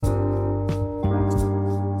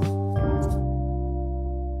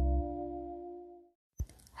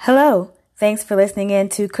Hello, thanks for listening in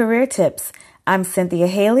to Career Tips. I'm Cynthia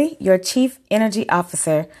Haley, your Chief Energy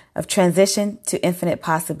Officer of Transition to Infinite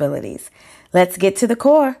Possibilities. Let's get to the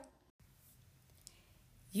core.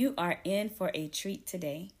 You are in for a treat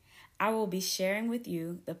today. I will be sharing with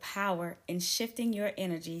you the power in shifting your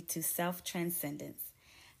energy to self-transcendence,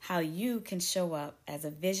 how you can show up as a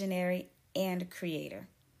visionary and creator.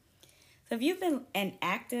 So if you've been an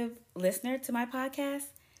active listener to my podcast,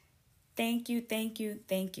 thank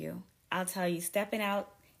you. I'll tell you, stepping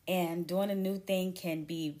out and doing a new thing can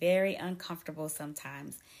be very uncomfortable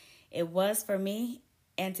sometimes. It was for me,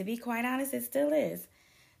 and to be quite honest, it still is.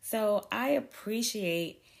 So I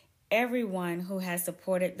appreciate everyone who has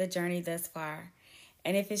supported the journey thus far.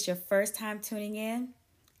 And if it's your first time tuning in,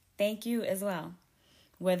 thank you as well.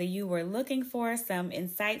 Whether you were looking for some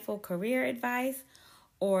insightful career advice,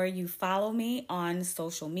 or you follow me on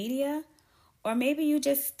social media, or maybe you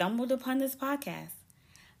just stumbled upon this podcast,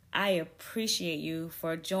 I appreciate you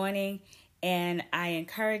for joining, and I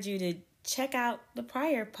encourage you to check out the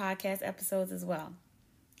prior podcast episodes as well.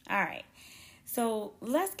 All right, so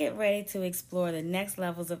let's get ready to explore the next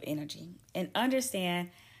levels of energy and understand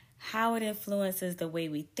how it influences the way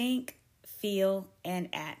we think, feel, and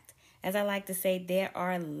act. As I like to say, there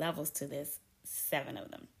are levels to this, 7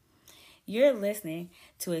 of them. You're listening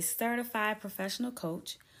to a certified professional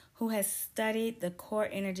coach who has studied the core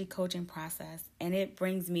energy coaching process, and it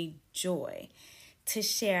brings me joy to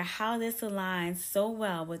share how this aligns so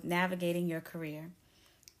well with navigating your career.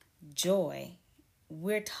 Joy.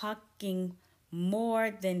 We're talking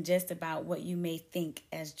more than just about what you may think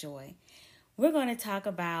as joy. We're going to talk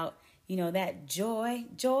about, that joy,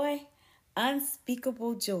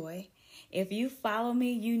 unspeakable joy. If you follow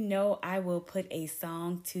me, you know I will put a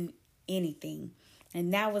song to anything.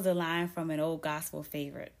 And that was a line from an old gospel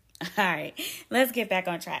favorite. All right, let's get back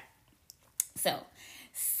on track. So,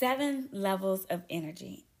 7 levels of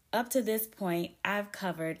energy. Up to this point, I've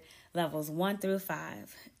covered levels 1 through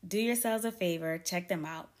 5. Do yourselves a favor, check them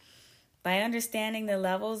out. By understanding the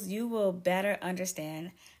levels, you will better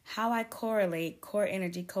understand how I correlate core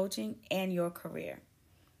energy coaching and your career.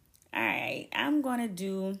 All right, I'm going to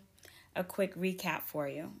do a quick recap for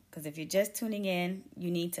you, because if you're just tuning in,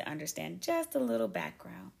 you need to understand just a little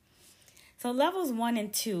background. So levels 1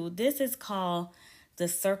 and 2, this is called the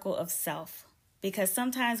circle of self, because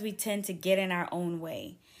sometimes we tend to get in our own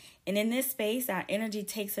way. And in this space, our energy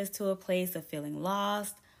takes us to a place of feeling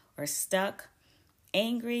lost or stuck,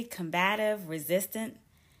 angry, combative, resistant,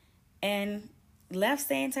 and left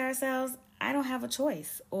saying to ourselves, I don't have a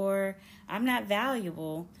choice, or I'm not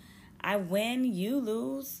valuable. I win, you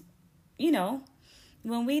lose.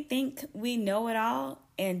 When we think we know it all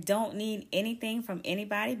and don't need anything from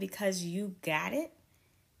anybody because you got it,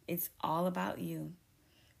 it's all about you.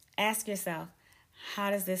 Ask yourself, how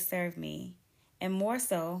does this serve me? And more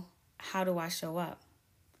so, how do I show up?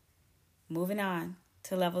 Moving on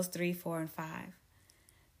to levels 3, 4, and 5.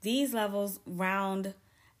 These levels round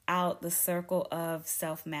out the circle of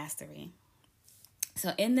self-mastery.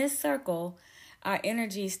 So in this circle, our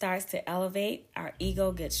energy starts to elevate, our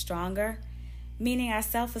ego gets stronger, meaning our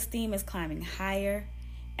self-esteem is climbing higher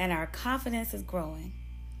and our confidence is growing.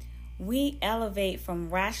 We elevate from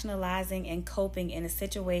rationalizing and coping in a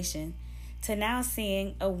situation to now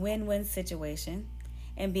seeing a win-win situation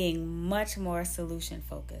and being much more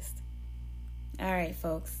solution-focused. All right,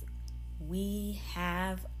 folks, we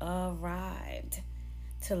have arrived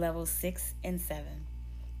to level 6 and 7,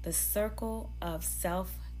 the circle of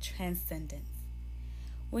self-transcendence.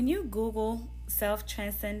 When you Google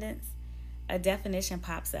self-transcendence, a definition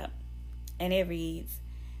pops up, and it reads,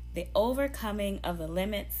 the overcoming of the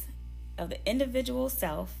limits of the individual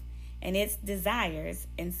self and its desires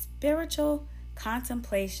in spiritual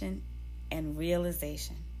contemplation and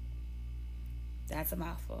realization. That's a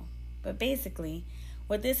mouthful. But basically,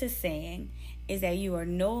 what this is saying is that you are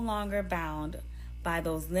no longer bound by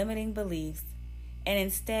those limiting beliefs and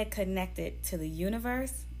instead connected to the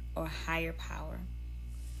universe or higher power.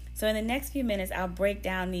 So in the next few minutes, I'll break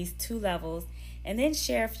down these 2 levels and then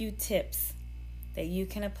share a few tips that you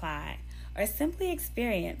can apply or simply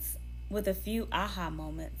experience with a few aha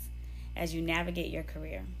moments as you navigate your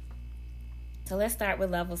career. So let's start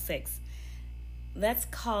with level 6. Let's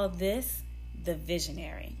call this the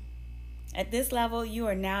visionary. At this level, you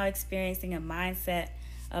are now experiencing a mindset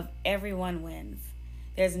of everyone wins.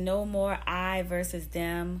 There's no more I versus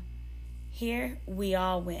them. Here, we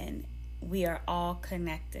all win. We are all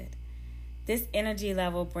connected. This energy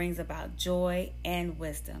level brings about joy and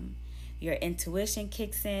wisdom. Your intuition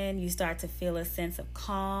kicks in. You start to feel a sense of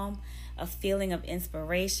calm, a feeling of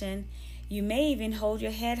inspiration. You may even hold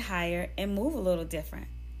your head higher and move a little different.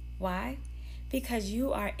 Why? Because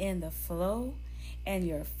you are in the flow and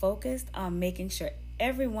you're focused on making sure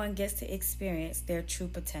everyone gets to experience their true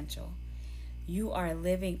potential. You are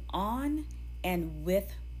living on and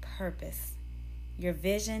with purpose. Your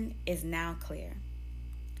vision is now clear.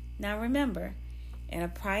 Now remember, in a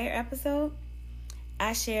prior episode,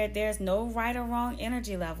 I shared there's no right or wrong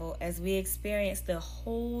energy level as we experience the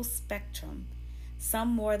whole spectrum, some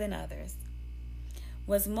more than others.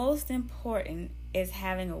 What's most important is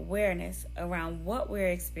having awareness around what we're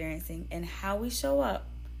experiencing and how we show up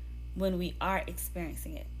when we are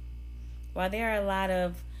experiencing it. While there are a lot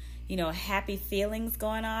of, happy feelings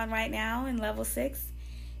going on right now in level 6,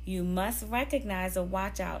 you must recognize a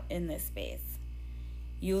watch out in this space.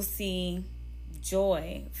 You'll see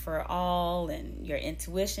joy for all and your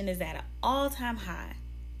intuition is at an all-time high.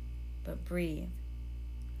 But breathe.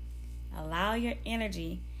 Allow your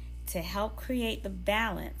energy to help create the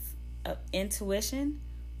balance of intuition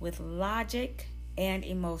with logic and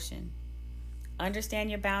emotion. Understand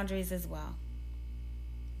your boundaries as well.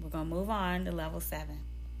 We're going to move on to level 7.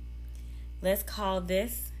 Let's call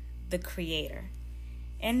this the creator.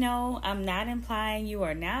 And no, I'm not implying you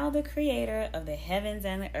are now the creator of the heavens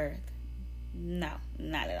and the earth. No,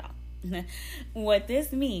 not at all. What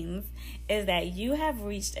this means is that you have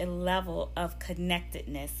reached a level of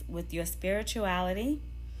connectedness with your spirituality,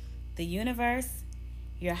 the universe,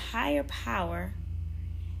 your higher power,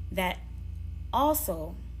 that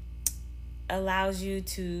also allows you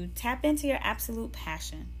to tap into your absolute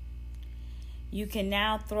passion. You can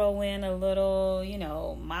now throw in a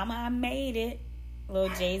little, mama, I made it,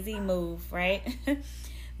 little Jay-Z move, right?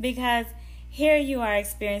 Because here you are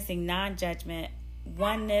experiencing non-judgment,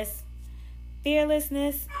 oneness,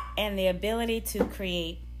 fearlessness, and the ability to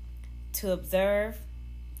create, to observe,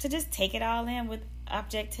 to just take it all in with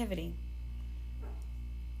objectivity.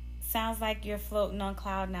 Sounds like you're floating on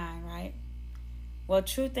cloud 9, right? Well,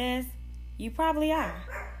 truth is, you probably are.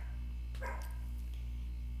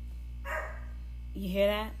 You hear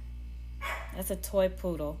that? That's a toy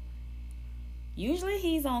poodle. Usually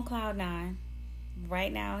he's on cloud 9.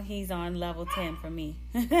 Right now he's on level 10 for me.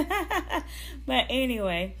 But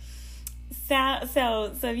anyway,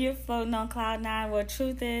 so you're floating on cloud 9. Well,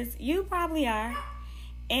 truth is, you probably are.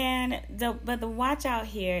 But the watch out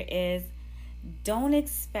here is, don't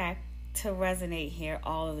expect to resonate here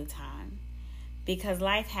all of the time, because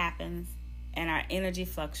life happens and our energy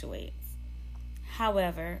fluctuates.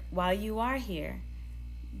 However, while you are here,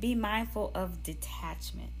 be mindful of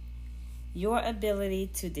detachment, your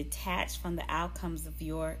ability to detach from the outcomes of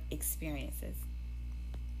your experiences.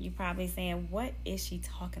 You're probably saying, what is she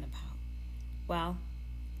talking about? Well,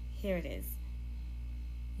 here it is.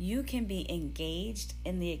 You can be engaged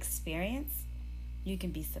in the experience. You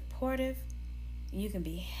can be supportive. You can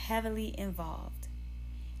be heavily involved.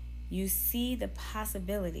 You see the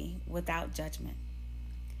possibility without judgment.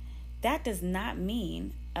 That does not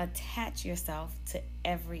mean attach yourself to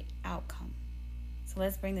every outcome. So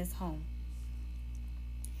let's bring this home.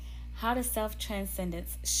 How does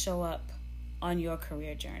self-transcendence show up on your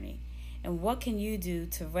career journey? And what can you do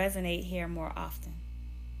to resonate here more often?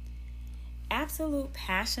 Absolute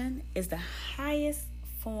passion is the highest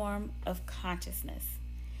form of consciousness.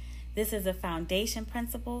 This is a foundation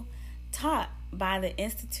principle taught by the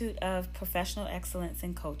Institute of Professional Excellence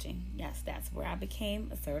in Coaching. Yes, that's where I became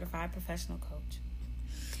a certified professional coach.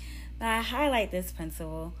 Now, I highlight this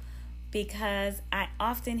principle because I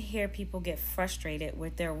often hear people get frustrated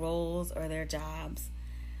with their roles or their jobs.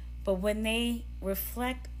 But when they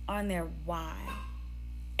reflect on their why,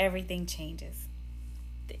 everything changes.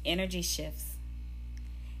 The energy shifts.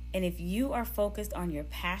 And if you are focused on your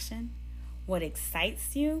passion, what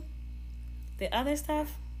excites you, the other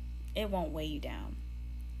stuff, it won't weigh you down.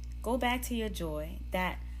 Go back to your joy,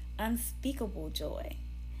 that unspeakable joy.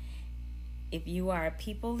 If you are a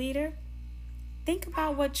people leader, think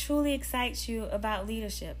about what truly excites you about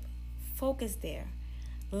leadership. Focus there.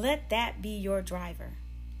 Let that be your driver.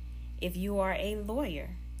 If you are a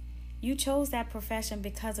lawyer, you chose that profession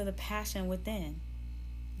because of the passion within.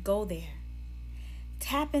 Go there.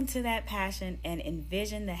 Tap into that passion and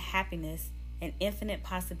envision the happiness and infinite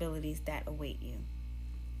possibilities that await you.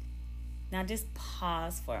 Now just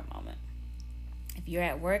pause for a moment. If you're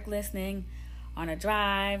at work listening, on a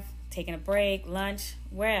drive, taking a break, lunch,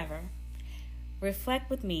 wherever, reflect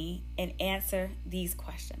with me and answer these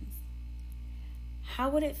questions. How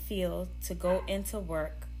would it feel to go into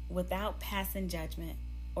work without passing judgment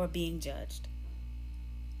or being judged?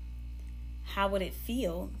 How would it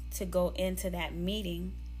feel to go into that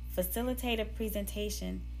meeting, facilitate a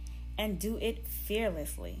presentation, and do it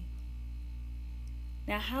fearlessly?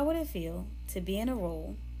 Now, how would it feel to be in a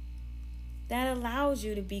role that allows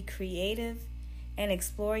you to be creative and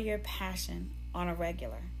explore your passion on a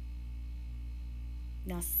regular.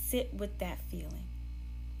 Now sit with that feeling.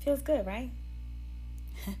 Feels good, right?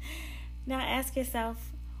 Now ask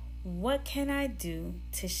yourself, what can I do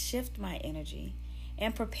to shift my energy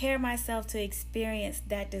and prepare myself to experience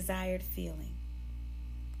that desired feeling?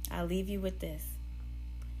 I'll leave you with this.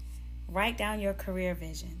 Write down your career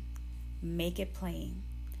vision. Make it plain.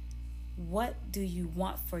 What do you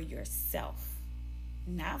want for yourself?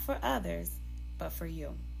 Not for others, but for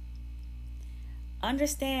you.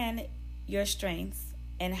 Understand your strengths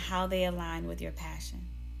and how they align with your passion.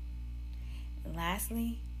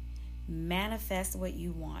 Lastly, manifest what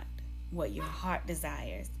you want, what your heart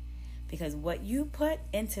desires. Because what you put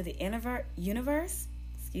into the universe,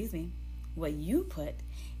 what you put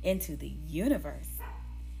into the universe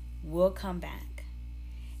will come back.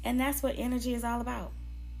 And that's what energy is all about.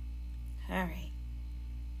 All right.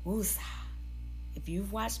 Woosah. If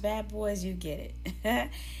you've watched Bad Boys, you get it.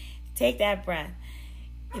 Take that breath.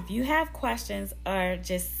 If you have questions or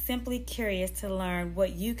just simply curious to learn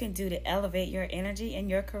what you can do to elevate your energy in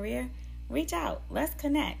your career, reach out. Let's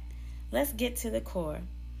connect. Let's get to the core.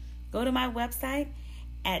 Go to my website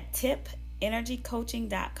at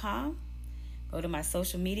tipenergycoaching.com. Go to my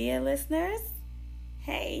social media listeners.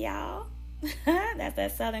 Hey, y'all. That's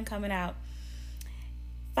that Southern coming out.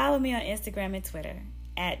 Follow me on Instagram and Twitter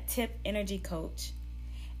at tipenergycoach.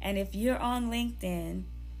 And if you're on LinkedIn,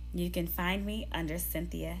 you can find me under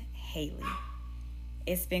Cynthia Haley.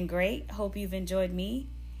 It's been great. Hope you've enjoyed me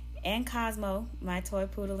and Cosmo, my toy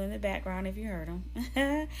poodle in the background if you heard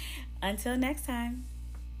him. Until next time.